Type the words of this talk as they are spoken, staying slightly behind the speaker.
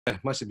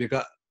masih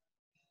bika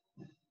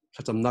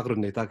macam nak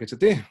run neta ke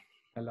cuti.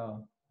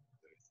 Hello.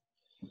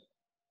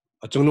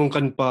 Acung nung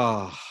kan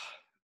pa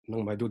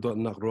nang mai duduk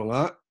nak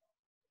ruanga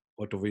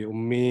otwi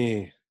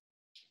ummi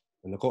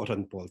nako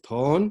ran pol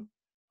thon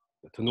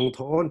thunung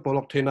thon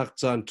polok thenak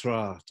chan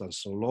tra chan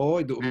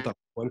soloi du tak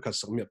pon khat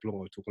sakmi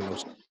aplong oi thukal lo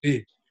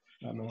ti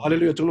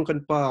hallelujah acung nung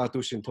kan pa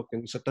tu sin thok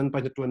ken satan pa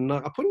tuan na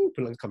apun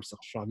pulang kam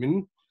sak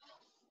shamin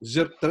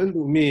zer tan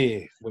du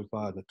mi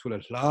bolpa na thula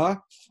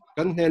hla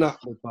kan hena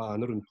bolpa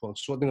na run phon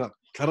so dinga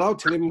kharau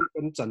thelim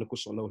kan chan ku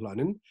so lo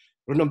hlanin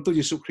runam tu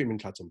yesu khrim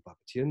in tha champa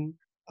pathian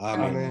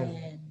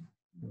amen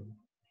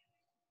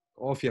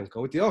o fiang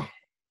kau tio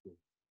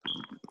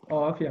o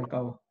fiang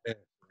kau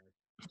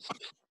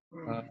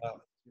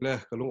le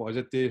kalung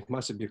ojati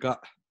masih bika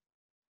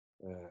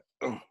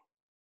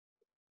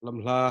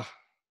lamla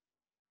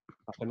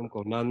akanum ko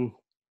nan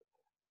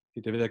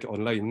kita ke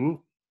online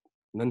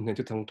nan ne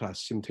tu thang thas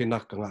sim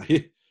thenak ka nga hi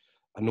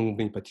anung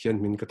mi pathian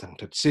min ka thang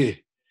that si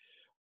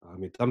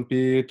mi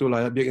tampi tu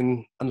la bi in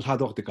an hla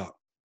dok tika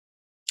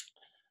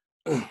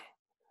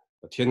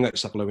pathian ngai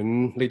sak lawin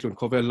leitun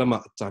khovel lama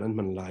chanan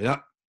man la ya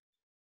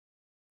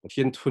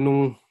pathian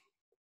thunung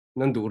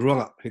nan du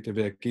ruanga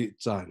hiteve ki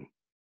chan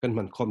kan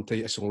man khom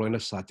thei asung loina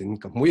satin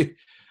kamui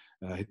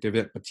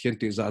hiteve pathian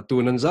ti za tu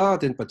nan za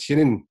ten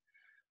pathianin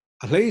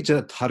a hlei cha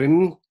tharin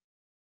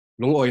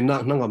lung oi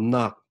nak nangam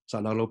nak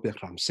chana lo pe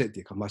khram se ti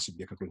khamasi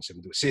be ka kun sem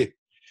du si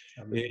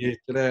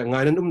tle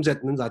ngai nan jet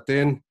nan za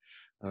ten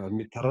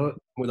mi thar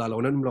mu da lo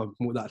nan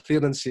mu da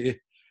thlir nan si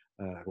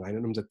ngai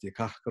nan jet ti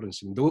kha karun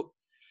sim du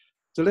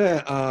tle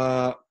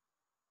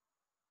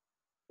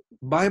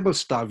bible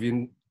study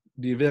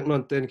di vek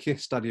non ten ki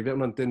study vek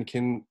non ten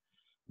kin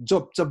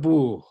job chabu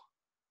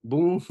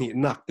bung hi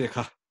nak te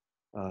kha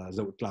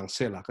zo tlang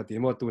se la ka ti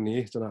mo tu ni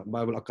chana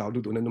bible akaw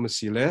du nan num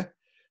si le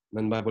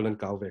nan bible nan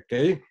kaw ve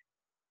ke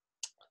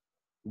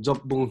job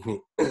bung hi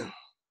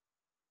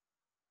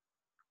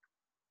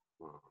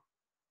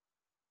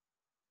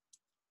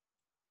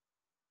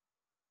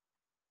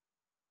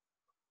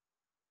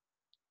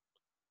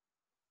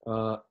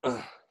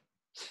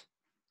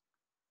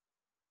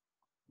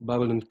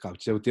bible nan kaw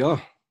cheu tio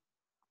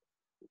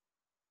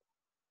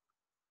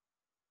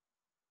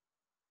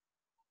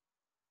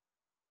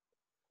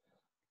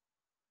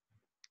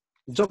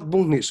job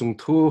bung ni sung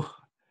thu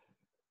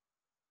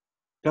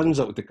kan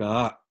zo te ka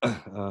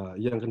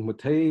yang kan mu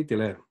thei ti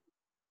le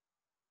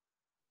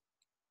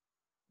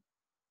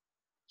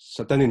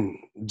satanin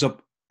job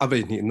ave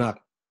ni nak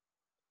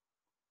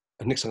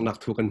anik sang nak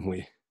thu kan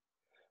hui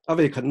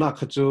ave khat nak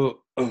kha chu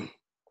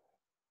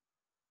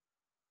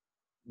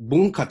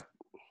bung khat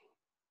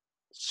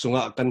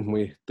sunga kan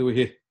hui tu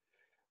hi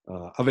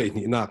ave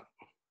ni nak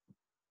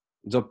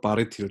job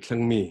pare thil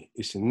thlang mi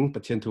isin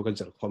pathian thu kan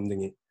chal khom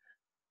dingi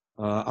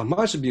ama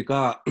shbi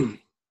ka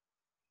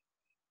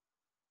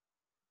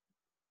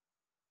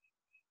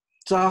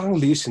chang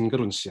li sin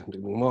garun siam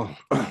ding mo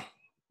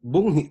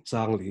bung ni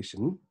chang li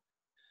sin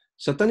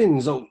satanin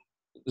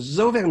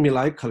zo vek mi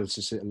lai khal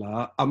se la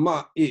ama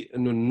I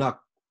nun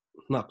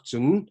nak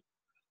chun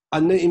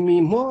ane imi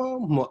mo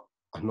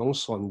anong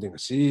son ding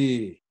si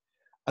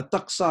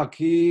ataksa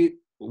ki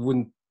wun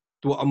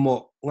tu amo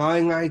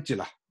ngai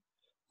chila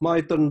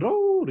mai ton ro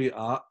ri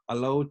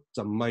alo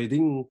chamai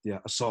ding tia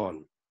son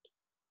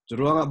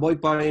churuanga boy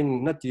pain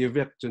na ti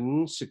vek chun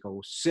sikau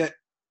se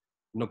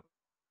no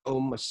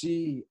masi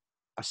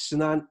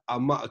asnan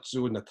ama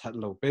chu na that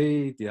lo pe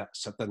tia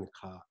satan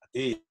kha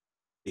ati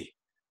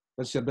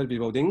kan siabel bi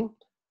voting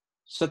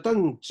satan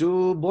chu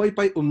boy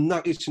pai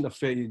nak isin a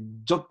fe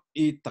job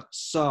I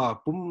taksa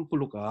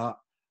pumpuluka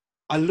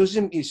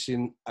aluzim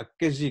isin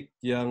akezik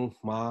yang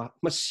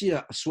masia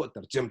aswa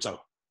terjem chau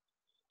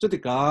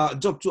chutika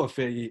job chu a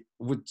fe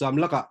wujam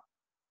laka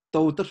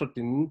to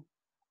tartin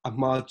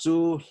ama chu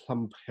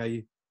hlambhai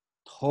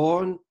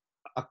thon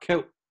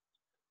akheu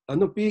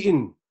anupi in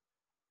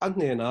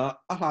anena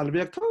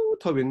ahalbek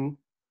thawin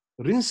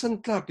rinsan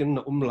tlakin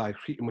na umlai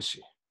khri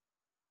masi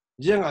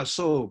yang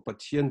aso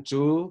pathian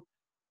chu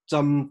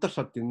cham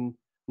tartin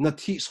na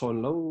thi son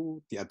lo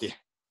ti ati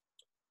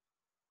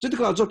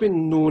chutika jopin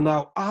nu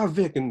naw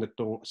avekin na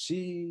tong si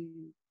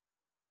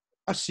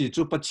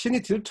chu pathian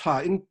thil tha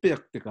in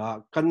pek tika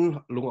kan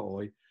lunga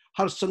oi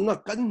har sanna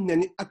kan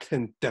neni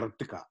athen ter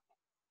tika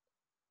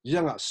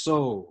yang aso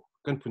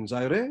kan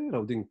punjai re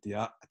roding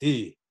tia ati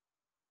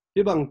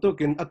hibang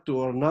tokin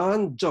atur nan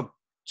job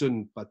chun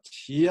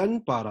pathian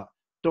para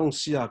tong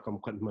sia kam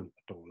khan man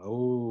tong lo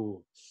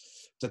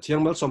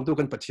chathiang mal som tu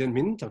kan pathian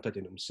min chang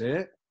tatin se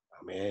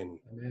amen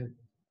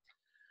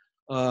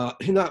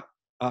hina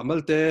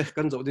malte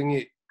kan zo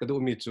dingi kadu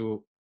mi chu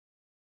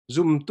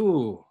zoom tu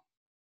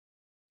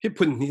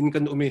hipun hin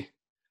kan umi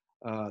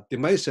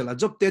timai sela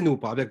job te nu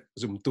pa vek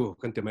zoom tu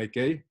kan timai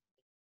ke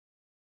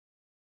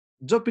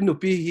job nu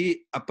pi hi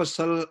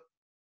apasal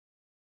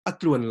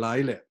atluan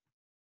lai le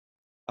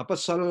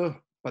apasal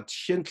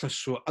pathian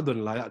thlasu adon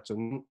lai a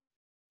chun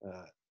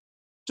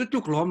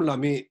chutuk lom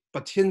lami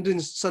pathian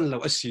rin san lo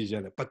asi ja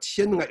le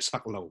pathian ngai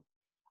sak lo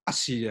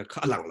asi kha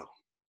alang lo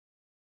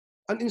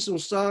an in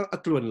sung sang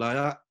atluan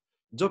laya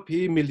job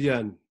hi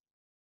million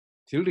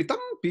thil ri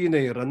tampi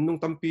nei ran nung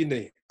tampi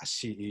nei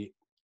asi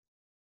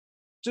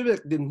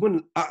chewek din mun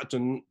a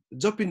chun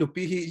job in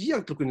pi hi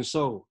yang tlukin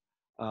so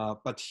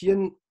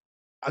pathian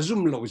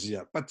azum lo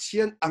zia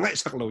pathian angai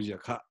sak lo zia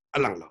kha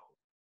alang lo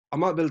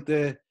ama belte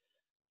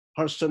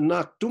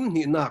harsanak tum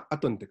ni nak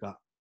aton teka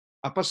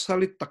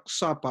apasali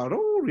taksa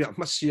paro ria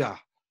masia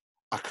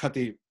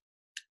akhati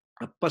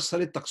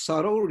apasali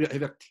taksa ro ria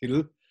evek thil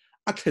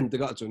athen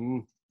teka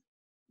chun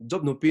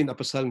job no pin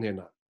apasal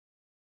nena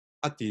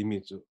ati mi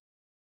chu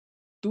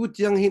tu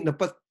tiang hi na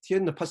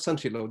pathian na phasan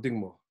thilo ding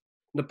mo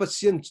na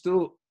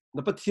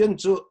pathian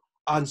chu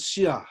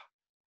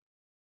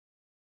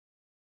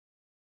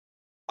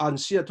an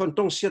sia thon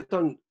tong sia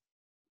ton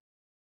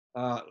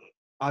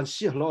an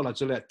sia lo la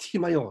chule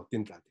thimayo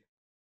tin tla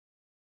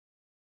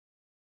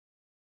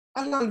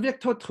alal vek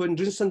tho thun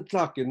rin san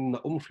tlak in na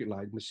fri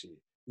lai masi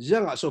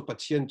yang so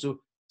pathian chu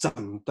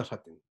cham ta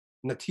thatin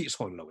na thi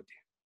son lo di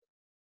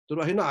tu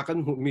ra hina akan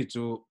hu mi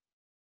chu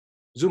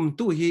zum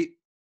tu hi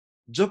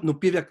job nu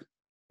pi vek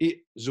i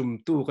zum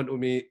tu kan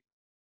umi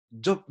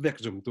job vek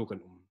zum tu kan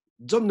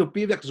job nu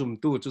pi vek zum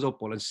tu chu zo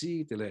policy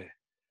tele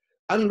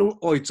an lung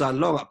oi chan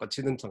long a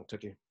pathian chang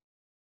thaki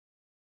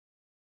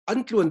an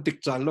tluan tik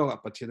chan long a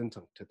pathian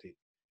chang thati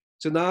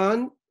chunan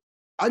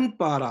an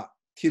para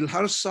thil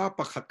har sa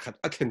pakhat khat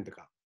a khen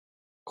deka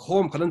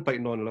khom khalan pai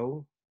non lo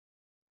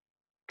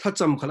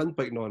thacham khalan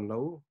pai non lo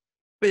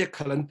pe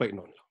khalan pai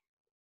non lo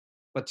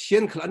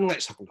pathian khalan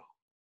ngai sak lo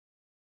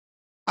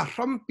a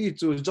ram pi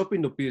chu jopi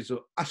no pi chu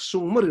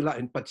asung marila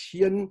in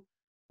pathian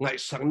ngai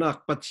sak nak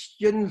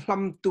pathian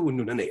lam tu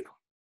nu na nei lo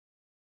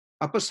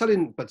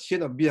apasalin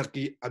pathian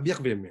abiak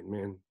ve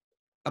men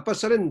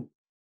apasalin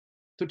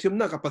tu thiam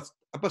nak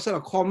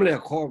apasal khom le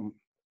khom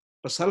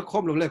pasal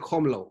khom lo le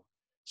khom lo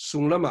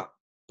sung lama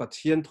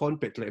pathian thon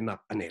pet le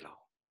nak ane lo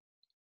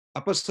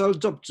apasal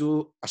job chu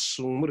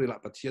asung marila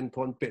pathian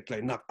thon pet le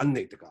nak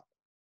ane teka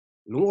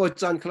lungoi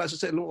chan khala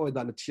se lungoi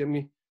dan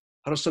thiami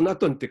harsana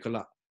ton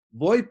tikala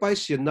boy pai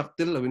sian nak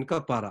tel lawin ka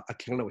para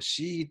atheng lo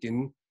si tin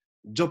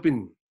jobin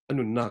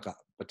anun naka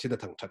pathian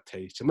thang that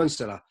thei chaman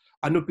sela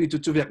anupi chu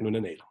chu vek nu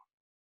na nei lo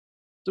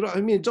tura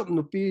mi job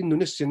nu pi nu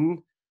ne sin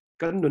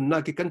kan nun na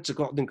ki kan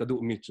chikok din ka du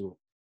mi chu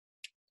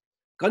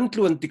kan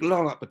tluan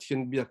tiklanga pathian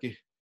biaki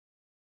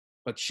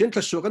pathian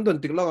thla kan don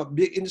tiklanga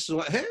big in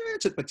sunga he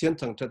chet pathian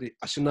thang thati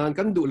asinan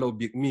kan du lo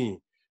big mi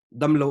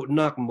dam lo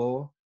nak mo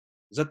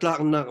zatlak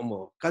nak mo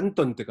kan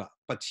ton tika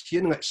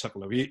pathian ngai sak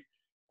lawi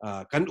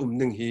kan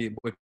ning hi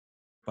boy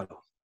palo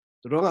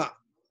ronga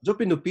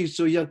jopi nu pi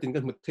chu yang tin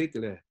kan mut thei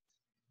tile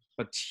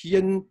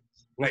pathian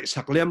ngai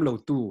sak lem lo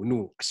tu nu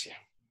asia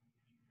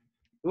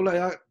ula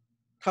ya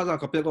thaza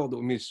ka pe ko du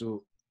mi chu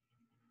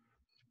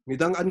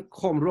midang an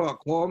khom ro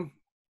khom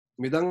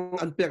midang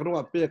an pek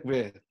ro pek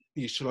ve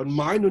ti slon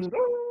mai nun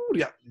ro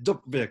ria job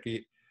ve ki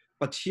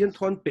pathian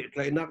thon pe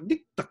lai nak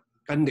dik tak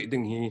kan nei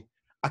ding hi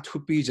athu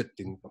pi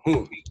jatin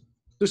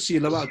tu si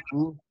lawa tu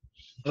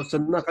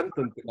san na kan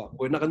tun ka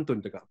boy na kan tun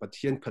ka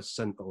pathian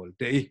khasan ol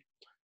dei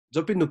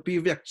jopi nu pi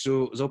vek chu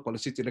zo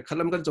policy ti le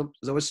khalam kan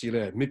zo si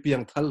le mi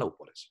piang thal lo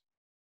policy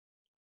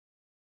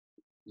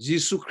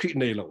jisu khri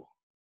nei lo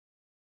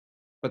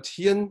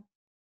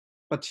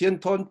pathian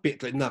thon pe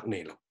lai nak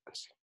nei lo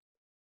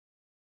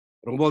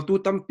rong bol tu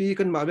tampi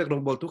kan ma vek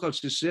rong bol tu khal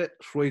si se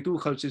hroi tu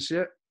khal si se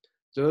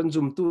chen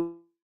zum tu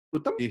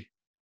tampi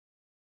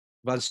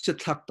van se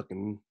thak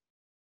takin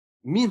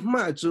mi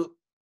ma chu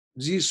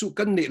jisu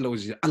kan nei lo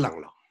ji alang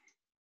lo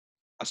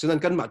asinan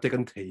kan ma te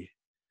kan thei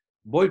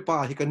boy pa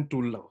hi kan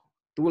tul lo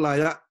tu la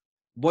ya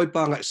boy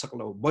pa ngai sak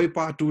lo boy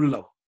pa tul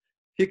lo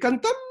hi kan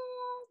tam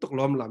tok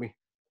lom lami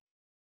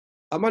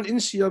aman in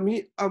siami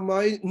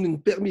amai nin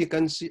pek mi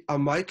kan si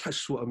amai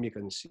thasu ami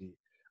kan si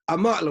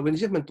ama lo wen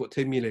je man to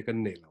themi le kan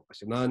nei lo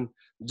asinan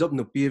job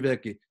no pi ve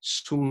ki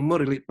sung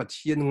morili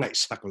pathian ngai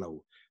sak lo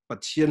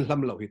pathian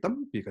lam lo hi tam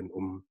pi kan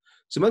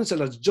siman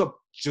sala job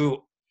chu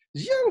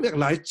yang vek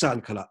lai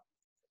chan khala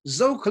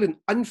zo khalin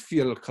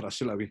unfeel khara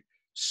silawi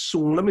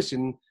sung lam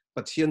sin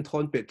pathian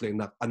thon pet le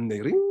nak an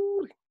nei ring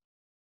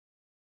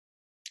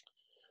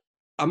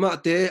ama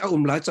te a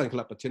lai chan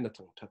khala pathian na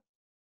thang that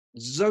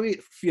zawi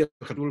feel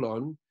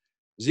khadulon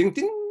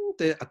jingtin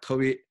te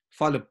athawi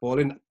fal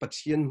polin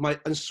pathian mai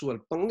ansual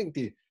pangning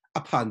ti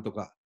aphan to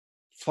ka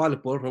fal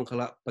pol rong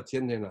khala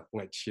pathian ne na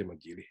ngai chima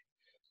gili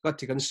ka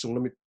thikan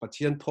sungnami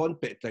pathian thon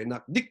pe tlaina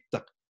dik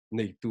tak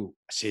nei tu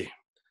ase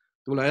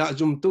tu la ya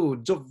zum tu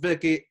job ve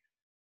ki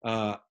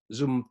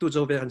zum tu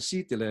jo ve an si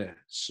tile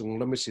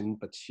sunglami sin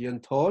pathian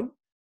thon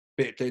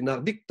pe tlaina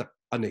dik tak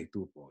anei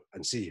tu pol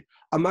an si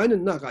amain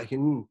na ka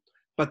hin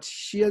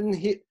pathian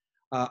hi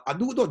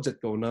adu do jet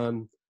ko nan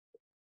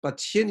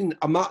pathian in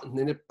ama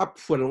ne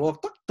apfual ngok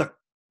tak tak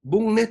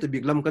bung ne te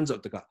big lam kan zo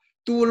taka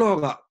tu lo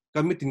ga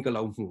kamitin ka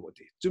lau mu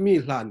ti chumi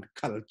hlan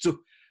khal chu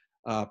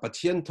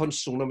pathian thon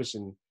sung na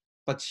misin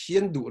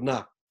pathian du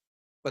na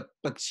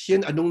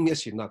pathian anung mi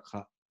sin na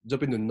kha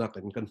jopin nun na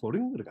kan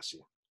horing ka si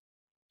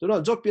to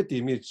na job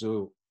ti mi chu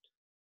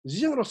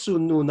jiang ro su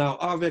nu na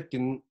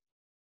avekin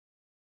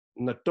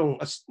na tong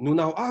nu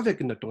nau avek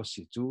na tong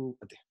si chu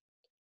ade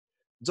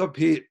job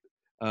hi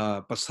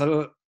pasal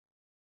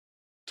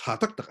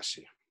thatak tak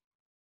asi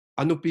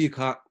anupi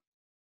kha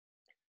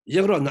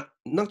yengro na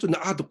nang chu na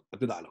aduk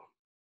atidalo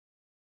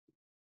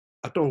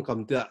atong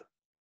kamtia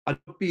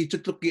anupi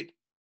chutukit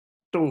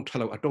tong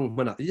thalo atong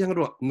mana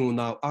yengro nu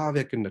nau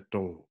avek na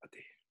tong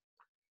ade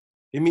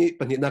imi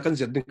pani na kan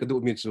zet ding kadu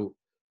mi chu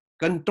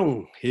kan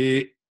tong he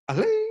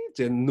ale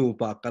chen nu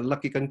pa kan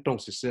laki kan tong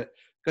si se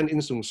kan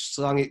in sung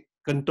sangi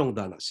kan tong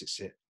dana si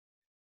se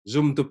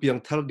zoom tu piang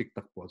thal dik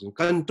tak po jung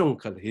kan tong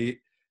khal hi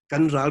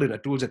kan ral na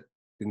tu jet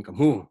tin kam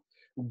hu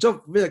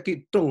job ve ki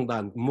tong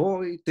dan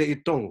moi te i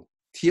tong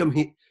thiam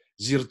hi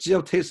zir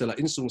chiao the sala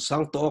in sung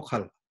sang to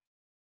khal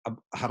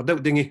har deuh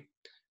dingi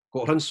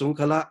ko ran sung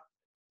khala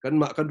kan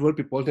ma kan rol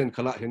people ten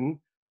khala hin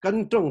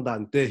kan tong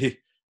dan te hi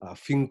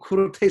fing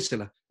khur the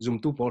sala zoom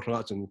tu por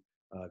ra chung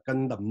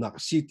kan dam nak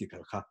si ti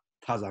khal kha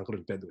tha jang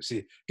krun pe du si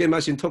ke ma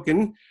sin thokin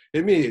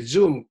emi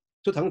zoom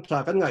tu thang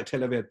tra kan ngai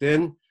thelewe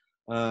ten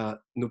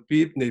nupi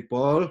nei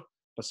pol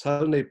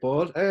pasal nei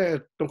pol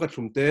tong ka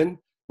thum ten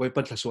boy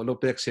pat la so lo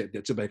pek se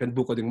de chu bai kan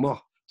bu ko ding mo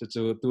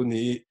chu tu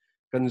ni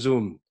kan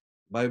zoom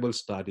bible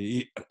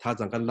study tha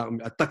jang kan lak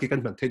ataki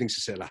kan man thading si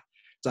se la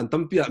chan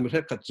tampia mi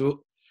rek khat chu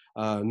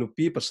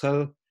nupi pasal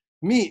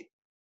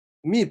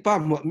mi pa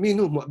mo mi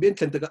nu mo ben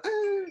tlen ta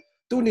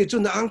tu ni chu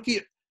na angki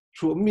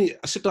thu mi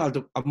asital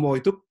tu amoi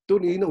tu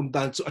ni no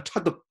dan chu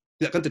athat tu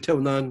ya kan te theu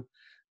nan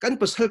kan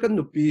pasal kan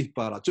nupi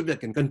para chu ve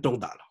kan tong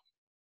da lo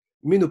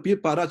mi nupi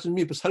para chu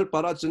mi pasal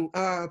para chun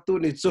tu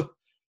ni chu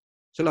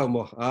selaw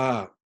mo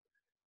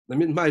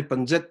namin mai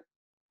panjet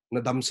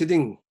na dam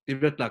siding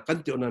tibet la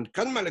kan ti onan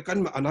kan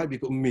ma anai bi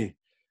ko mi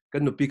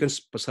kan nupi kan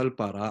pasal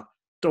para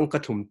tong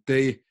ka thum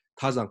te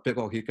tha jang pe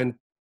ko hi kan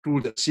tu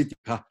da city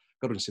ha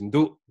karun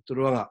sindu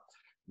turuanga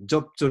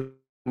job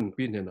chun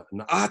pi ne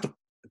na to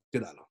ti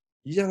da lo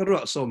yang ro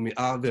so mi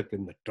ve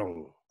kan na tong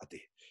ati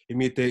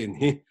imi te in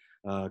hi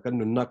kan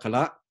nun na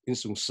khala in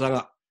sung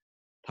sanga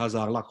tha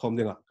jang la khom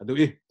dinga kadu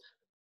i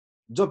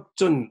job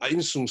chun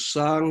in sung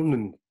sang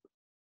nun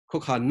ko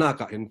khan na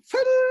ka in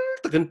fel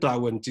ta kan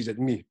tawan chi jet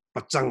mi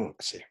pachang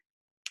ase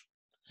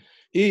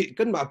i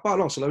kan ma pa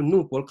long sala nu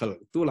pol khal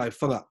tu lai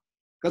fanga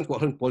kan ko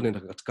han pol ne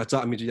ka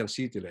cha mi yang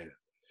si ti le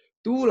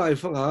tu lai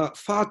fanga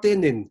fa te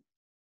nen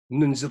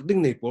nun zir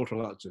ding nei pol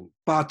ranga chun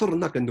pa tor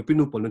na kan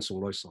nu pol nan sung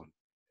loi son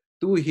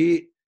tu hi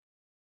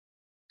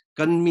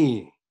kan mi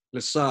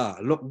le sa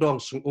lockdown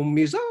sung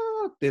mi za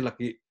te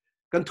laki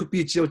kan thu pi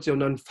chiao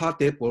nan fa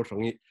te pol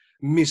rangi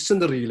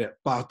missionary le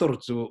pa tor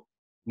chu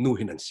nu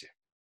hinan se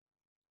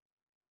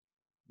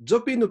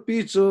jopi nu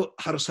pi chu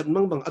har san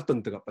mang bang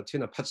aton ta ka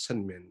pachina phat san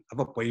men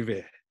aba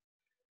poive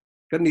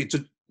kan ni chu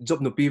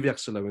job nu pi vek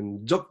sulawen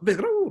job vek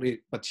ro ri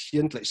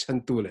pathian tlai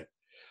san tu le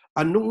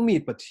anung mi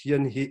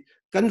pathian hi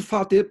kan fa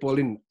te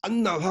polin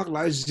anna hak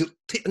lai zir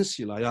the an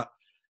sila ya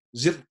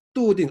zir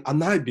tu ding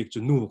anai bik chu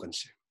nu kan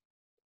se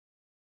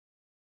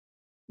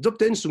job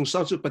ten sung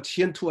sa chu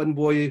pathian thu an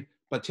boy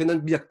pathian an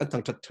biak an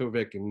thang that thu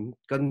vekin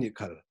kan ni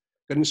khal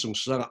kan sung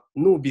sa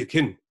nu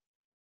bikin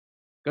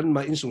kan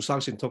ma in sung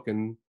sang sin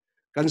token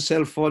kan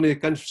cell phone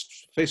kan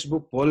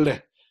Facebook pol le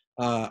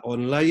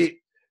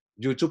online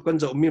YouTube kan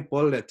zo mi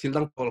pol le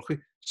thilang pol khi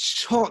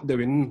shot de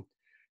win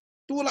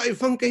tu lai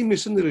fang kai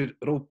missionary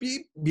ro pi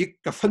big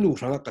ka fanu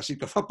ranga ka si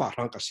ka fa pa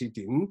ranga ka si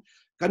tin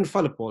kan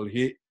fal pol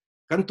hi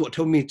kan tu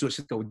theu mi chu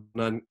sit ka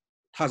nan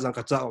tha jang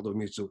ka cha do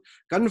mi chu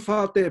kan fa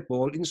te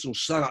pol in sung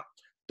sa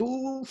tu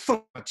fa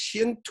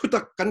chien thu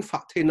tak kan fa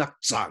the nak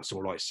chang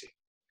sung loi si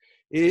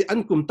an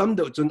kum tam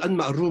de chun an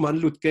ma ru man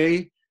lut ke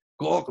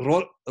ko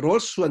rol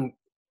suan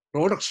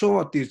rol rak so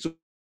ti chu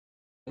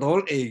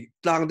rol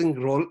tlang ding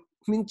rol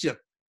min chiat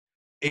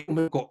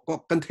man ko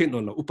kan the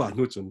non la upa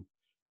nu chun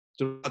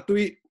chu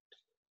atui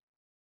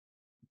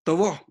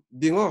tawo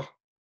dingo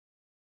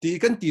ti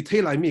kan ti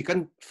the lai mi kan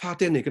fa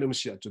te ne kan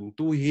sia chun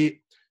tu hi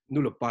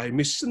nu lo pai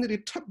missionary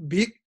thap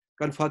big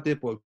kan fa te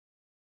pol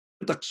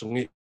tak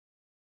sungi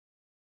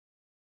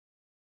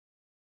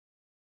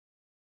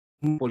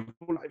pol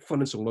lai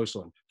fon sung loi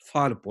son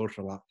fa le pol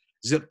ranga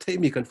zet the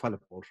mi kan fa le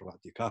pol ranga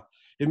ti kha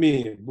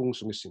emi bung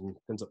sung sing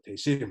kan zat the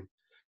sim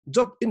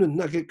job in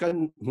na ke kan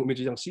mu mi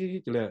jang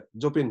si le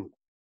job in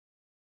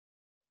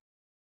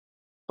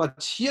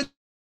pathian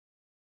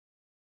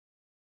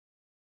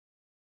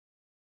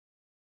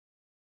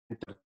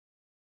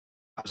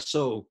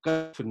so ka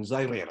fun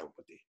zai re ra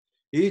pati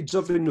i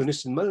job in nu ni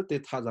sin mal te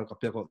tha jang ka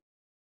pe ko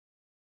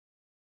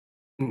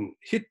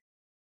hit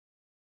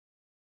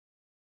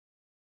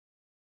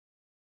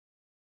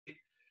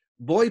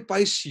boy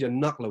pai sian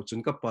nak lo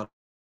chun ka pa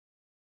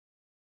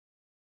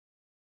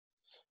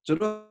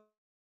churo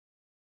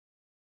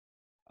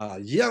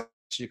yang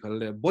si khal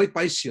le boy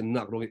pai sian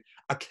nak ro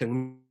a theng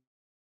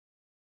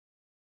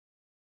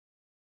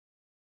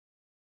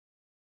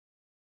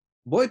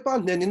boy pa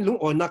nen in lung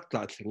o nak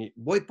tla thengi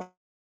boy pa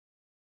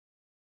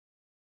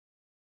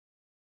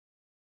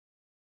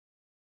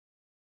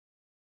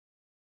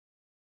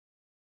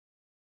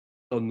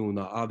nu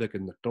na ave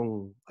kan na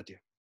tong atia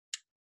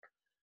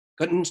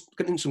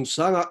kan in sung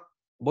sanga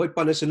boy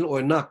pan sin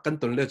lo na kan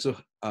ton le chu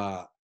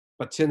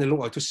pathian ne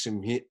lung oi thu sim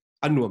hi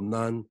anuam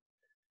nan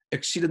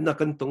accident na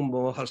kan tong mo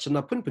har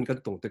sana pun kan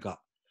tong te ka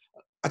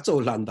a chaw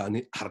lan da ni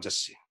har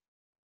jasi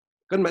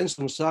kan main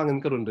sung sang an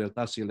karun rel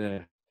ta si le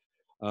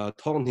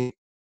thong ni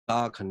ta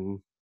khan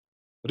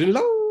rin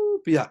lo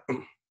pia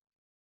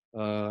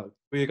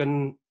we kan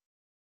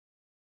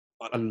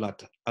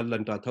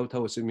allan ta thau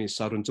thau simi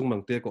sarun chung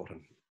mang te ko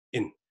ran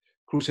in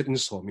cruise in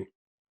somi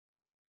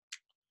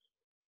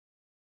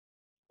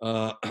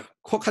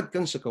kho khat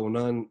kan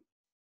sakaunan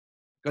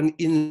kan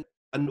in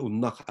an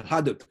nak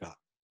hadat ka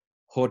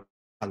hot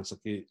an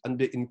saki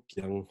ande in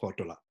kyang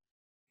hotola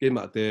ke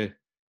ma te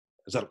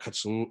zar khat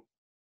sung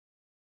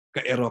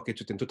ka ero ke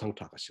chutin tu thang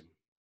tha ka sim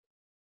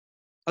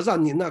azan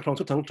ni na khong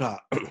tu thang tha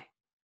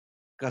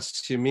ka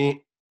simi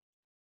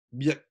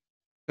bia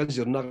kan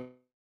zirna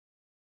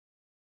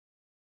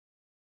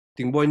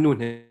ting boy nun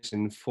he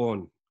sin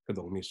phone ka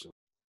dong mi su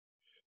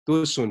tu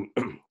sun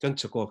kan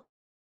chako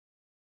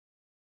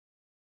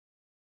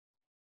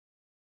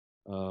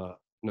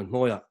nan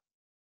hoya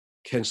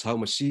ken sao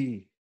ma si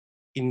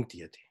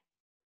india ti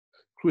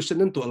cruise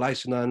nan tu alai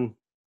sinan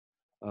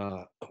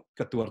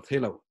ka tuar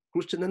thelo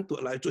cruise nan tu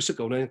alai chu se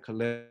ko nan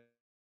khale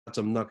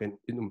chamna ken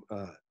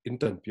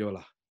intern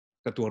piola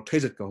ka tuar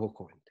thejat ka ho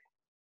ko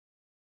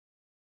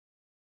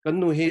kan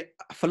nu hi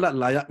fala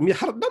laya mi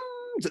hardam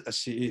zat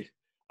asi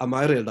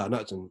amai rel da na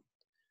chun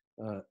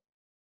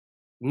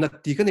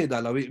natti kan da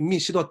lawi mi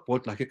sidot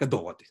pot la ke ka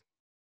dawat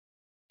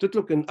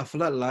tutluk kan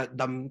afla la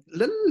dam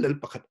lel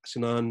pakhat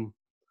sinan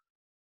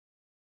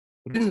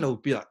rin lo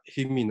pia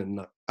hi mi nan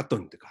na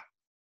aton te ka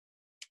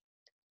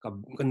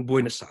kan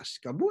boy na sas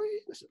ka boy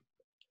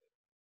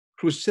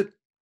cruiset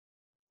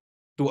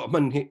tu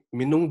man hi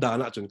minung da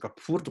na chun ka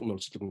phur tuk non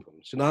situng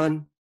sinan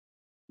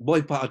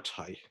boy pa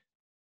athai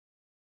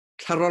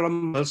tharalam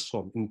mal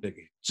som in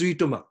pege chui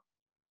to ma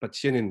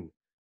pathianin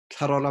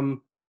tharalam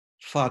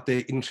fate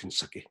in thin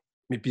sake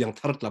mi piang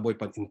tharat la boy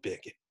pan in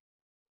pege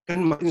kan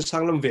ma in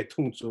sanglam ve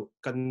thung chu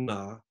kan na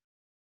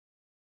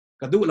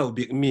ka du lo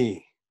bik mi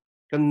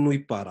kan nui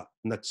para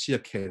na chia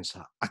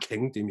khensa a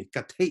kheng ti mi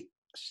ka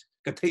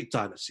thei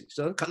cha na si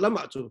so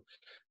khalama chu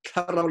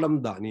tharau lam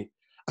da ni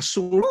a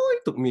sung loi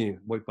tuk mi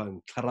boy pan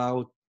tharau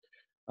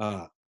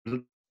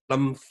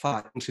lam fa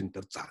in sin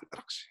ter chan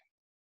rak si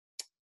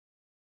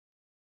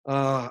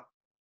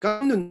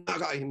kan nun na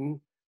ga in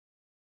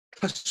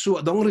khasu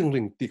dong ring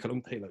ring ti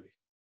khalom thei lawi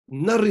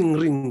na ring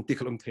ring ti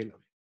khalom thei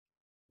lawi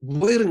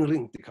boy ring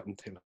ring ti khalom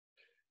thei lawi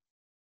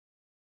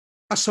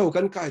asau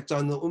kan kai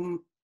chan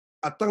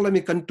atang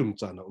lami kan tum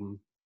chan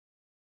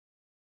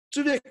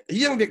chu vek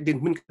yang vek din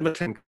mun kan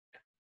thlen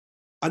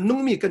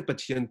anung mi kan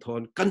pathian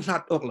thon kan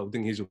hlat ok lo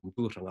ding hi zum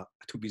tu ranga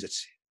thu bi jat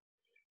si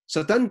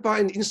satan pa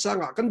in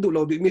sanga kan du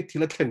lo bi mi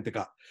thila thlen te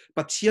ka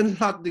pathian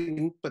hlat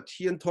ding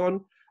pathian thon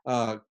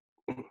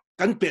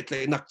kan pet le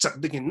nak chak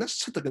ding na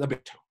sat ka na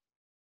bet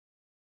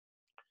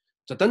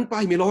satan pa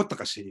mi lo ta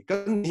ka si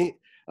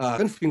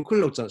kan fin khul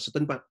lo chan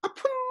satan pa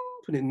apun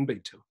punin bet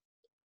chu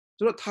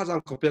tha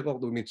jang ko pe ko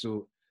du mi chu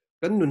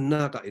kan nun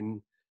na ka in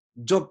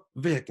job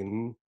vekin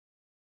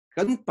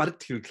kan par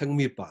thil thlang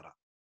mi para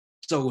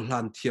chau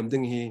hlan thiam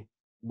ding hi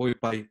boy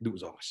pai du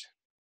zong ase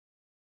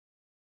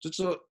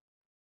chu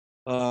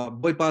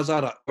boy pa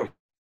zara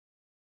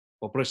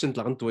operation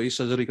tlang tuai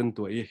surgery kan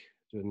tuai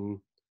chun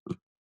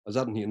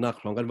azat ni nak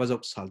hlong kan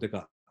wazok sal de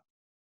ka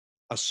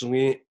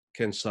asungi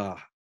cancer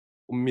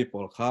ummi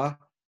pol kha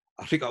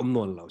afrika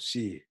non lo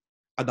si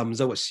adam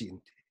zawa si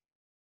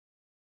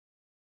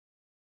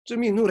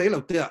chumi nu rei lo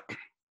te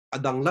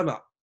adang lama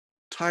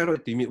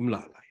thyroid ti mi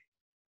la lai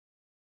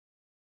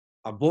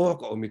abo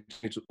ko mi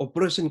chu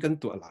operation kan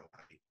tu ala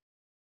lai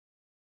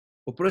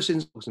operation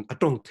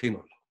atong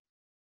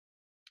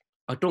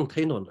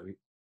thenon lo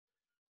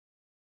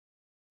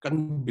kan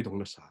bidong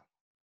na sa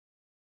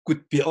kut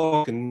pi o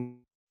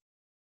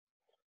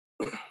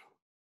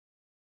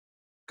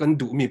kan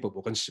du mi po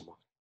kan simo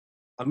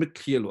amit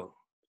khielo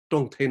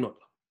tong thenon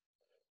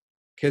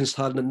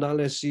cancer na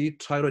le si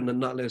thyroid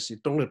na le si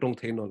tong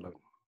thenon lo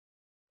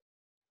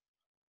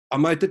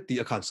amai te ti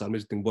akhan sa mi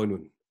ting boy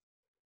nun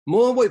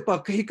mo boy pa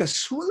kai ka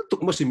sul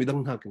tuk mo si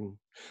midang na king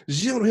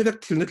jiang ro hek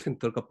thil na thlen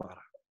ter ka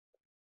para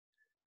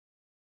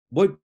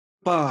boy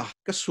pa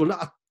ka sula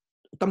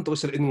tam to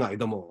sel in ngai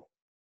damo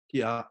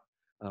kia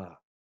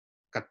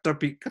ka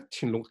tapi ka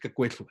thinlong ka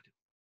kwet lu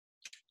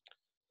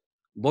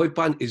boy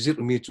pan izir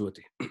mi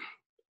chuti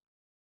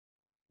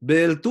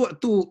bel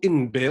tu in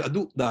bel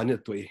adu da ne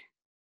tu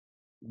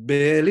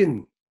belin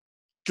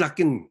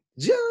tlakin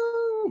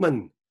jiang man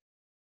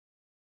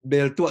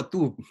bel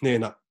tu ne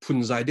na phun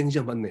zai ding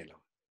jam man ne lo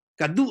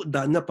ka du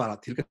da na para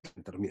thil ka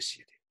ter mi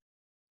si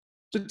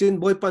chu tin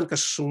boy pan ka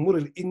sungmur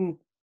in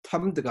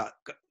tham de ka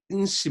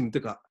in sim de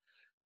ka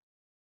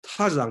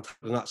tha jang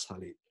nga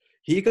sali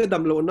hi ka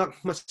dam lo nak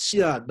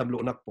masia dam lo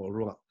nak pol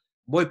ro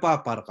boy pa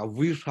par ka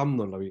vi ram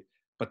no lawi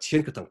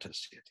pathian ka tang thas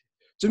si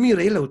chu mi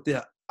rei lo te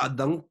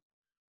adang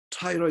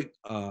thyroid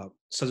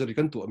surgery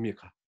kan tu ami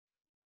kha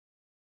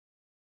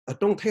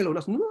atong thelo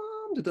nas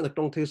nom te tan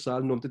atong the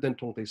sal nom te tan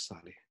tong the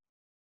sali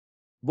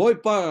boy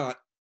pa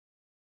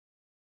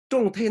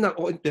trong thế nào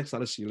o impact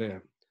sa si le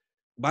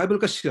Bible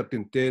ka siap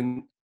tin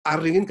ten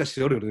aringin ka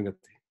siap ring ring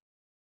ati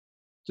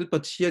chu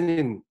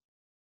pathianin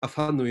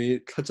afanui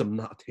thacham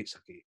na the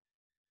saki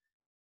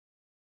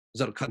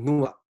zar khat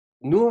nuwa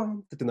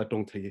tetina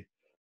tong thei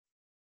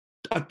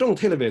a tong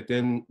thei le ve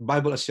ten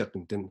Bible a siap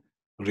tin ten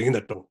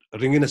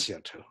ringin a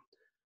siap tho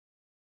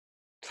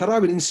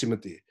tharabin in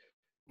simati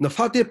na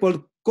fate pol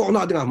ko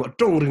na dinga ma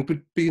tong ring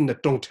pin na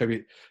tong thewi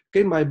ke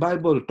my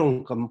Bible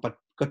tong kam pat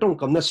ka tong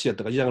kam na siap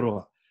ta yang ro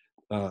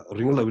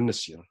ring lawin na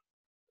siap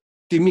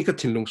timi ka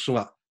thinlung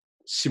sunga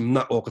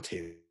simna o ka the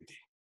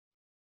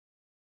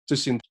chu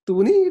sin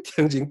tu ni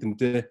thiang jing tin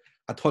te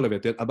a thole ve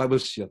te a Bible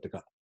siap ta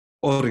ka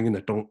o ringin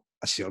na tong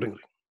a siap ring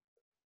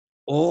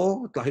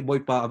o tlahi boy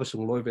pa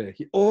abasung loi ve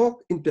hi o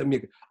inte mi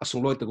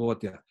asung loi ta go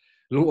tia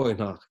lung oi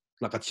na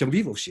la ka thiam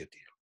vi vo sia ti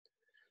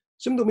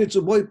sim do mi chu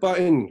boy pa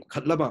in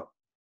khatlama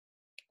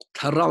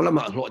tharau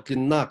lama lo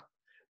tin nak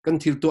kan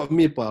thil to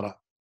mi para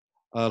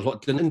lo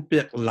tin in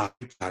pek la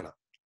kana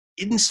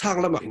in sang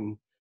lama in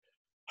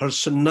har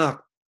sanak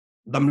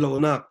dam lo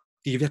nak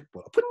ti vek po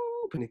pun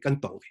pun kan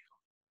tong vi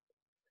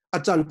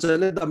achan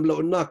chele dam lo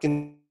nak in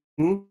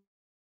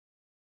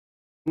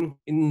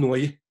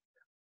noi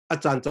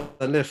achan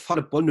chele far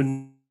po nun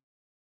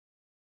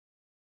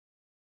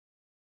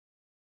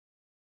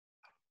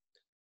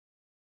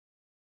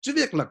chu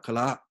vek lak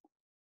khala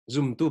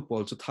zoom tu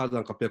pol chu tha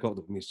jang ka pe ko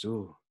du mi chu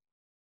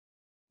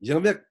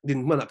yang vek din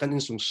mana kan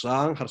in sung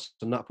sang har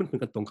sana pun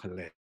kan tong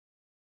khale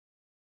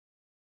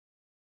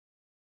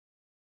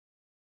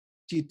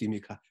chi ti mi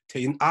kha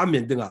thein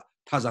amen dinga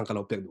tha jang ka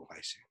lo pe du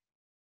ngai se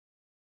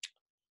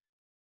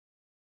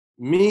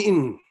mi in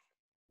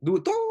du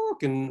to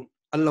kin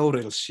allo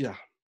rel sia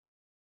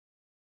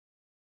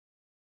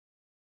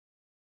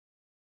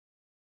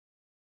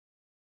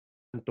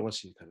tong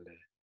si khale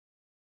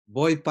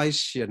boy pai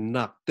sian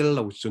nak tel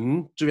lo chun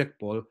chuek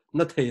pol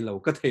na thei lo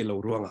ka thei lo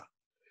ruanga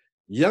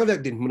yang vek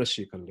din mun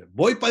si khale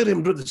boy pai rem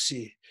ru si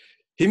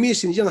himi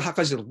sin yang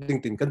hakazir ding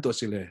tin kan to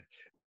sile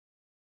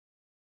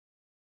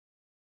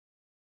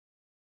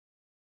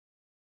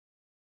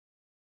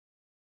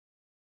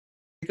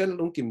kan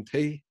long kim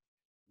thei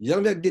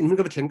yang vek din mun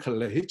ka thlen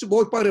khale hi chu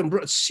boy pai rem ru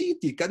si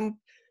ti kan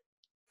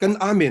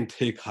amen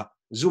thei kha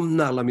zum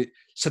na lami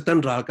satan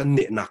ral kan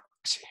ne nak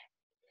si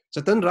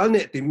satan ral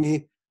ne ti mi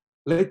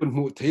le pun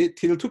mu thei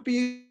thil thu pi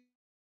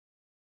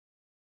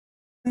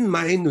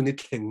mai nu ni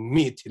thleng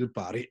mi thil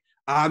pari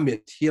amen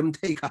thiam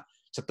thei kha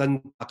satan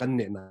kan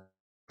ne na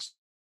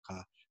kha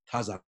tha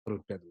za ru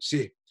pe du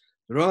si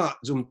ra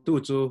zum tu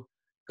chu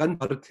kan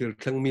par thil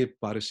thleng mi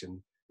parisin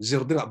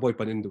zir dinga boy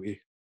panin du i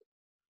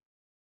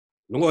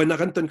lungoi na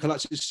kan ton khala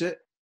si se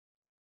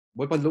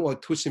boy pan lungoi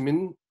thu simin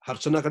har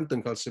chana kan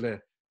ton khal sile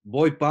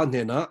boy pa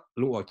ne na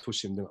lungoi thu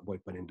sim dinga boy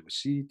panin du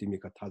si timi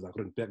ka tha za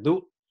run pek du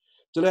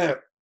chule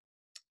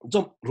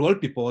job role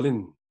people in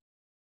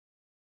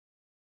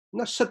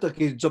na sata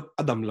ki job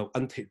adam lo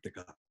an thei te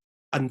ka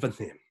an van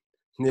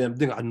nem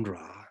dinga an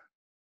ra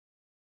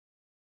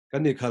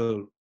kan ni khal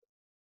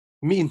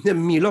mi nem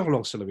mi long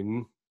long salamin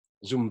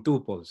zoom tu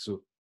pol su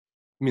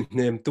mi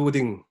nem tu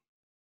ding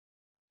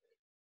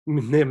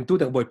mi nem tu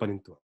dang boy panin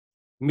tu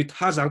mi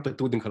tha jang pe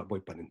tu ding khala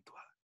boy panin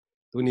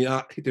tu ni a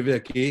hite ve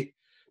ki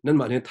nan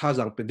ma ne tha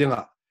jang pe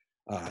dinga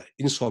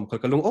in som khal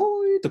kalung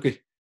oi to ki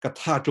ka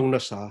tha tung na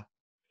sa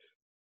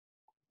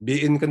bi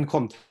in kan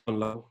khom thon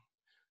lo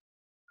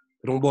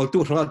rong bol tu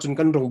thanga chun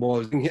kan rong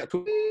bol ding hi thu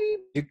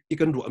I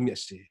kan ru ami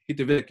si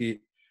hite ve ki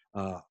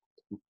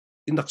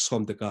indak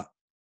som te ka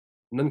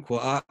nan kho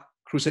a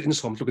cruise in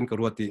som lukin ka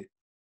ruati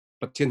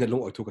pathian ne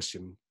long oi thu ka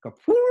sim ka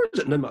phur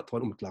nan ma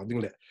thon tlang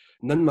ding le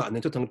nan ma ne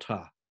chu thang tha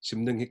sim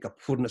ding hi ka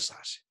phur na sa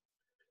si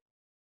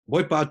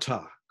boy pa tha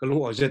ka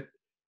long oi jet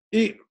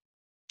I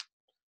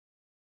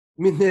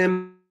min hem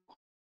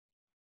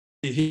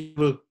hi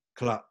bul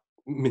kla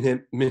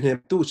min hem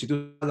tu si tu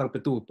lang pe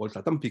tu pol ta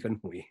tam pi kan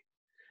hui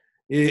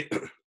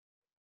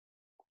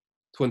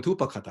thuan thu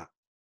pakhata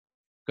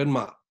kan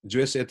ma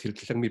USA thil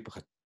thlang mi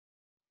pakhat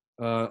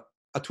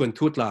a thuan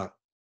thu tla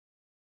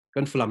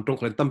kan flam tong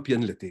klan tam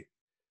pian le ti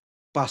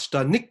pasta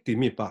nik ti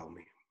mi pa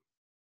mi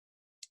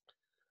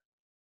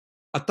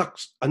atak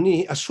ani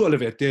asua le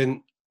veten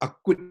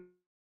akut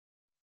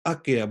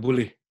ake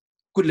abuli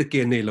kut le ke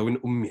nei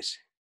lawin ummis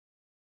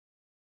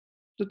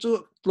chu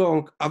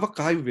tlong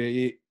avakai ve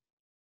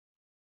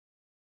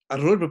a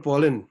rol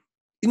polen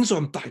in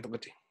som tai to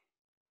gati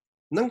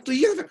nang tu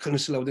ya kan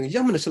selaw ding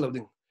yam na selaw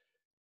ding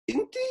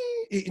inti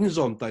in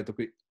som tai to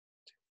ki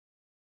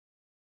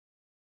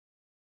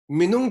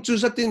minung chu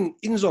zatin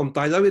in som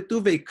tai lawe tu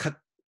ve khat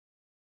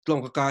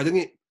tlong ka ding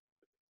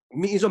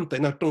mi in som tai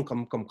na tong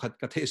kam khat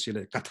ka the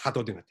sile ka tha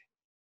to ding ati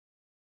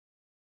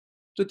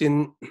chu tin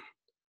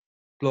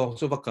tlong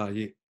so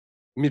vakai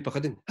mi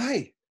pakadin hai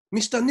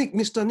Mr.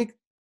 Nick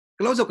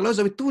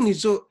klauza tu ni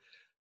zo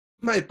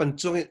mai pan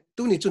chong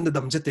tu ni chun da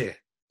dam jete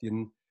tin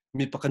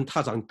mi pakan tha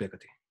jang pe ka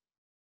ti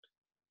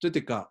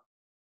chutika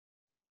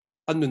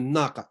anun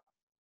naka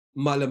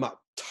malama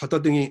thata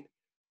dingi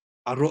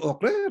aro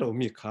okre ro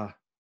mi kha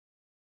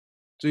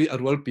chui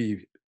arwal pi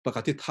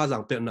pakati tha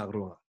jang pe nak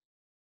ro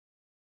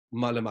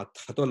malama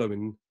thato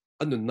lawin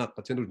anun nak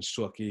ka chenun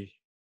suaki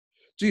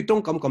chui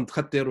tong kam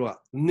khat te ro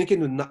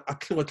nikin na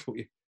athlinga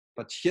thui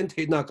pathian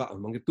theina ka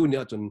amang tu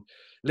nia chun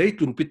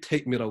leitun pi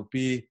thei mi rau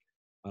pi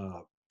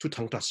thu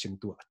thang ta sim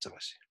tu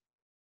achangasi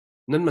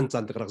nan man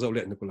chan tak rak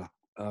zawle nikula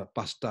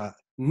pasta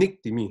nik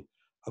timi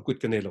akut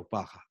kane lo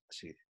pa kha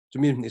si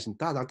chumi nisin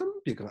ta dang tam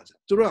pi ka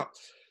chura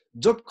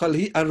job khal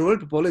hi arwal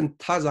pi polen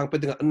tha jang pe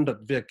dinga anrat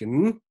vekin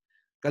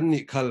kan ni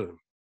khal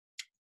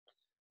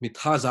mi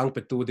tha jang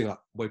pe tu dinga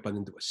boy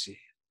panin du si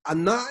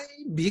anai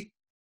big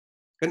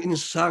kan in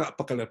sanga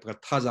pakala pa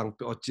tha jang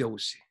pe o chiau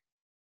si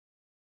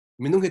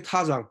minung hi tha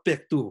jang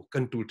pek tu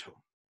kan tu tho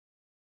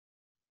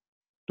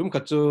tum ka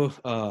chu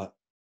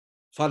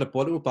fa le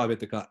pol u pa ve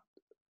te ka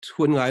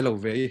thuan ngai lo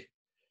ve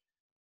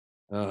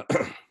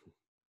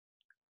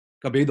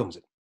ka be dong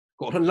zin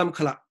ko ran lam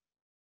khala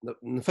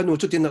fa nu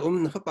chu tin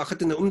na fa pa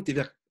khatin na ti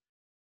vek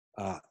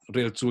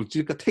rel chul chi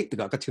ka thei te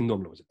ka thin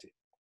nom lo zati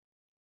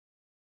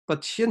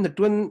pathian na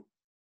tuan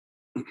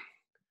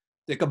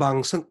te ka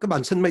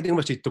ban san mai ding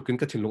ma chi tukin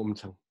ka thin lo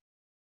thang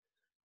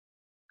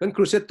kan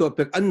cruset to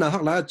pek an na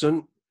hak la chon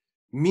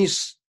miss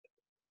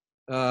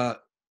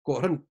ko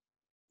ran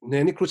ne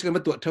ni cruset kan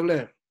ma to thole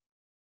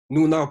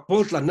nu na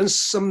portland nan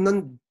sam nan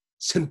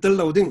central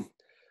loading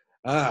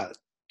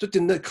chu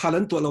tin na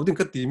khalan to loading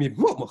ka ti mi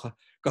mo kha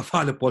ka fa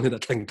le pol ni da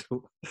thang tu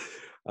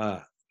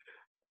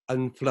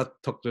an flat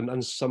thok chen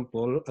an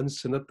sample an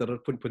senator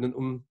pun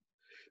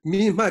mi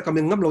ma ka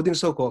men ngam loading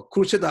so ko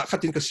cruset da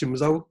khatin ka sim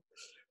zau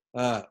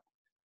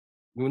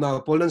nuna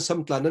polan sam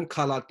tlan nan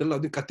khala tel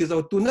loading ka ti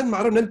zau tu nan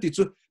maram nan ti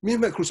chu mi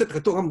ma cruset ka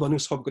to ngam don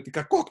som ka ti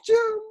ka kok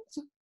chang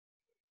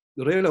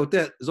re lo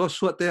te zo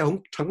suat te hong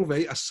thang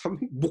vei a sam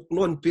buk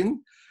non pin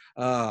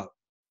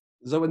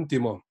zawan ti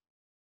mo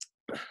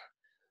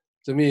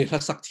chumi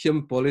hasak thiam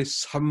poli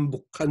sam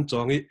buk khan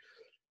chongi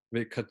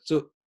ve khat chu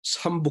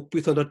sam buk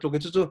pi thon rat lo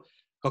chu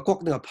ka kok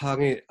na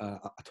phangi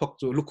thok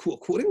chu lukhu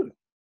khu ring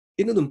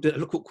inu dum te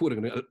lukhu khu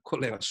ring ko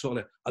le so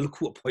le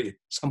alukhu phoi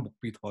sam buk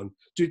pi thon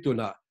chu tu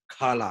na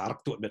khala rak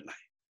tu bet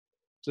lai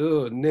chu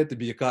net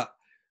bi ka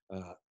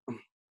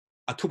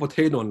athu pa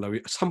the non lawi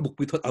sam buk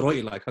pi thon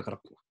aroi lai kha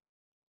karak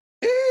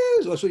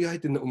zo so yai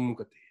tin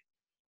ka ti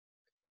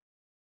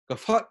ka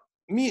fa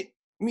mi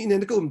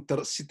ne ka tar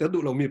sita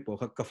du lo mi po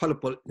ka fa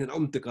pol ne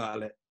te ka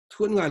le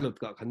thuan ngai lot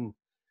ka khan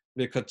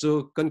ve kha chu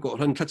kan ko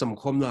ran kha cham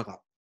khom na ka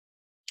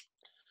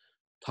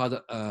tha da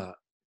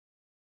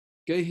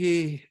ke hi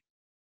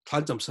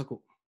than cham sa ko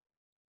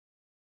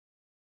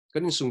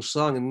kan in sung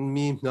sang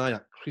mi na ya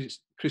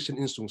christian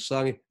in sung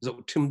sang zo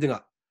thim dinga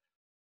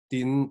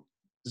tin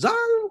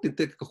zang tin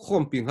te ka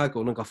khom ping hai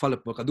ko na ka fa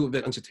pol ka du ve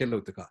an si thelo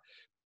te ka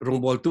rong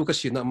bol tu ka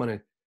sina mane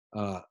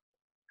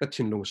ka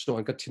thin long so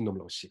an ka thin nom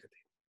lo si ka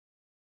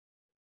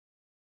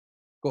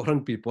ko ran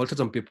people ta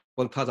jam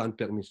people tha jan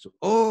pek mi su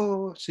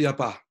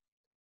siapa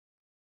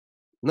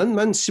nan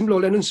man simlo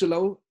le nun sulo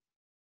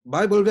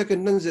bible ve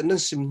ken nan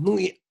sim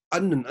nungi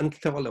an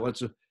thawal la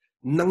chu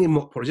nangi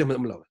mo project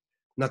mam law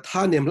na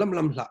tha nem lam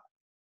la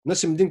na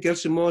sim ding kel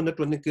simo na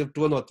twan kel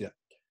to not ya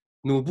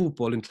nu bu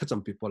polin tha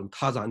jam people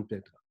tha jan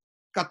pek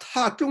ka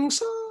tha tung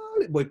sa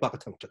le boy pa ka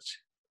thang chach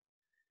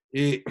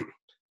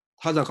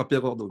tha jan ka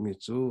pek ko do mi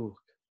chu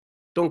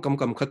tong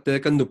kam khatte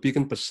kan nu pi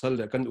kan pasal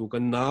le kan u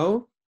kan naw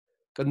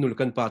kan nul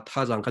kan pa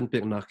tha jang kan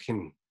pek na khin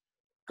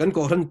kan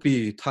ko ran pi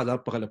tha da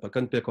pa kala pa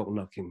kan pek ko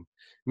na khin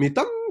mi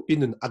tam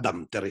pinun adam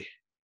tere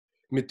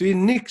mi tui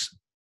nix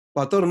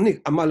pator nik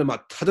amalama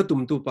thada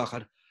tum tu pa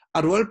khar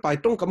arwal pai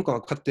tong kam ka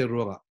khatte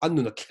roga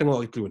annu na khengo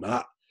ikluna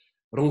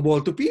rong bol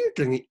tu pi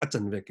tlengi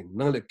achan vekin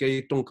nang le ke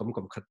tong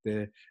kam khatte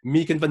mi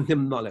ken van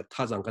hem na le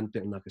tha jang kan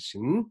pek na ka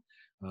sin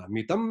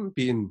mi tam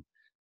pin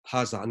tha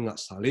za an nga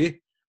sale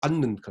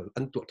annun khal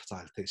an tu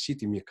thal the si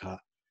ti mi kha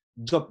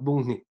job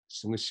bung ni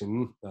sung sin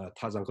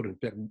tha jang ko rin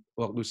pek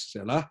wak du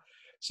se la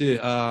si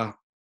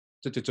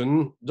chun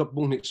job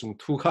bung ni sung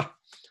thu kha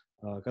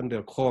kan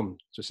der khom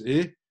chu si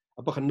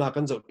apa khanna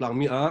kan zo tlang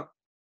mi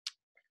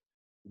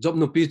job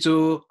no pi chu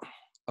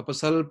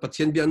apasal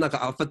pathian bi na ka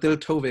afatel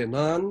thove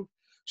nan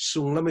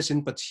sung la mesin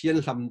pathian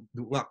lam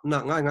du nga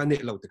nga ne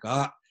lo te ka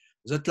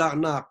zatla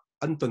na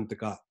an ton te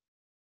ka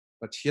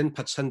pathian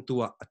phatsan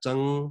tua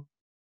achang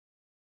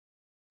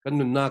kan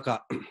nun na ka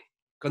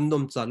kan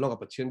nom cha lo ka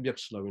pathian biak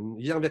slawin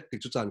yang vek ti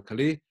chu chan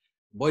khali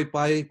boy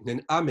pai nen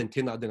amen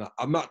thina denga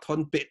ama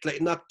thon pe tlai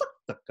na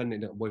tak kan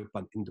ne boy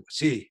pan indu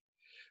si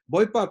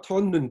boy pa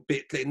thon nun pe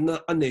tlai na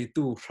anei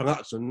tu ranga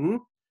chun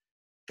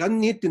kan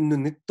ni tin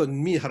nun ni ton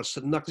mi har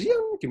sanak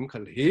yang kim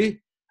khali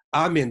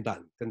amen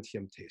dan kan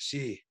thiam the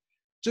si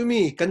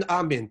chumi kan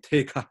amen the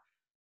kha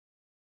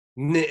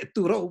ne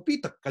tu ro pi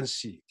tak kan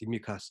si kimi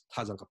kha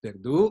tha jang ka pek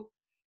du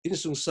in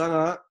sung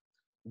sanga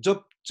job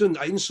chun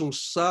a in sung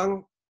sang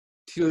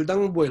thil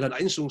dang boy lan a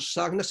in sung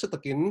sang na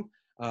satakin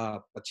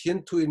pathian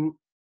thuin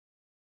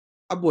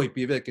a boy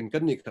pi vekin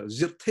kan ni kha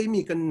zir thei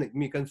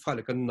mi kan fa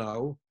le kan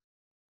naw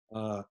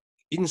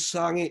in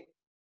sangi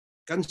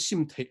kan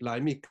sim thei lai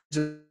mi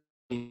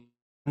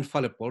kan fa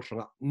le pol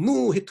ranga nu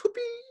he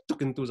thupi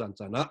tukin tu jan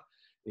chana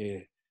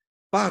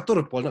ป้าตั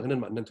วปอลนักนั้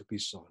นมันนั่นทุกปี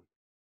สอน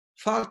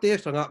ฟ้าเตะ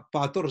สังป้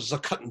าตัวจั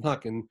กขัดนั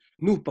ก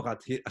นูปก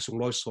ติอสุง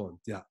ลอยสอน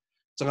เดีย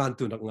จังงาน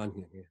ตัวนักงานเ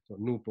งี้ย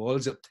นูปอล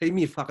จะเท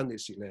มีฟ้ากันได้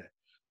สิเลย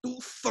ตู้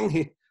ฟังเฮ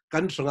กั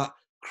นสัง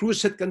ครูเ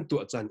ซตกันตั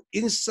วจัน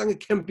อินสัง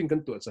แคมปิ้งกั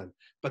นตัวจัน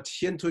ปัจเ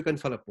จียนทุยกัน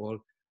ฟาลปอล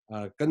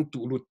กันตุ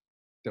ลุด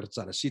เตอร์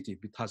จันสิที่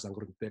พิธาจังก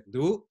รุนเป็ก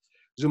ดู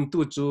จุม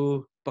ตู้จู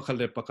ปักเ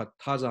ลปัก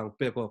ท่าจังเ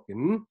ป็กก็กิ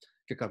น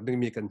เกี่ยวกับดึง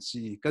มีกัน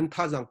ซีกันท่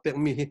าจังเป็ก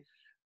มี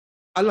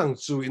อลัง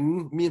จูอิน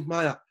มีมา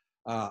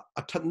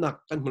อัฐนัก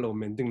กันมาเราเ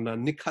มนดึงนั้น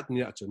นิคัดเ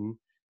นี่ยจน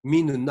มี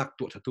นุนัก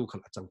ตัวทัตุข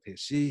ลังจังเท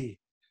ซี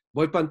บ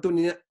อยปันตัว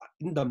นี้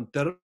อินดัมเต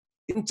อร์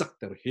อินจักเ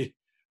ตอร์ฮี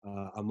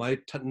อาไม่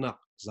ทัดนัก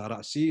ซารา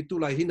ซีตุ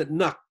ลายหิน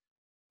นัก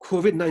โค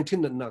วิด-19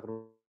 นัก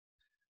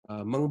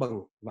มังบัง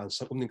วัน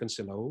สักอุมนิกันเส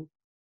ลาว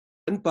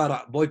อันปาระ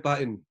บอยปา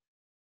อิน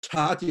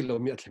ท้าที่เรา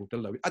มีอัดแข่งต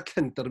ลอดอัดแ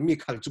ข่งตลอดมี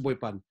ขัดจุบอย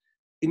ปัน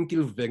อินกิ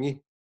ลเวงี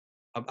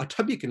อัฐ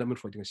บิกินแล้วมัน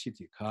ฝอยถึงสิท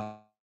ธิค่ะ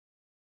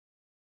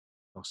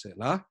เอาเสร็จ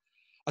ละ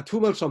อัทุ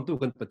มัลสมตุ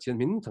กันปัจจัย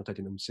มินทางไทย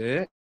น้ำเส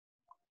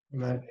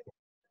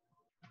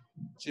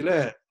สิเล่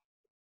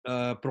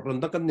โปรแกรม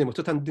ตั้งกันเนี่ยมัน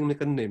ทุกท่านดึงใน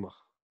กันเนี่ยมั้ง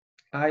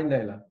ไอ้เนี่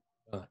ยล่ะ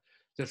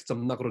จะส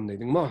ำนักรุ่นเนี่ย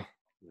ดึงมั้ง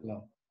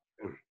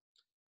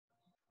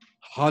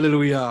ฮาเล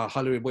ลูยาฮ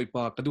าเลลูยาบอยป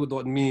ากระดูดอ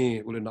นมี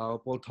อุลนาว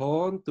พอลทอ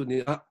นตัว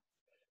นี้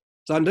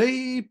จันได้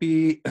ปี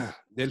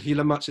เดลฮี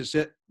ลามาเส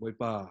ร็จบอย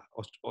ปาอ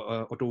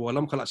อตัวล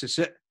ำขลักเส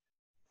ร็จ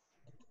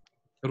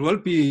รัว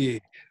ปี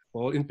พ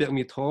ออินเปีย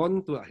มีทอน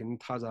ตัวเห็น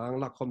ท่าจาง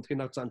ลักคอมเท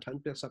นักจันทัน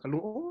เปียสักลุ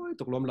งโอ้ย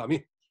ตกลมละมี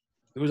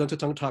ตัวจันทุ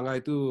กทางไง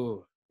ตั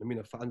วมี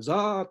น่ะฟันจ้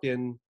าเตียน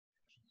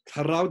ค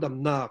าราวด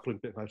ำนาครุน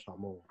เปียหายสาม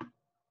โม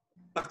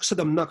ตักส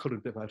ดำนาครุ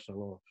นเปียหายสามโ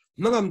ม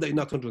นั่งอันใด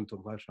นักทุนรุนทุน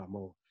หายสามโม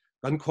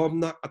กันคอม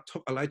นักอัดท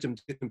บอะไรจ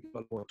ำเป็นปล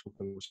วทุกค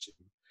นรู้สิ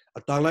อั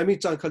ตต่างไรมี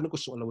จานขันนัก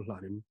สุวรรณวุลา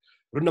นิน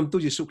รุ่นนำตัว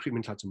เยซูคริสต์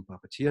มันทัดจำปา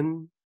ปะเทียน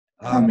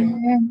อาเมน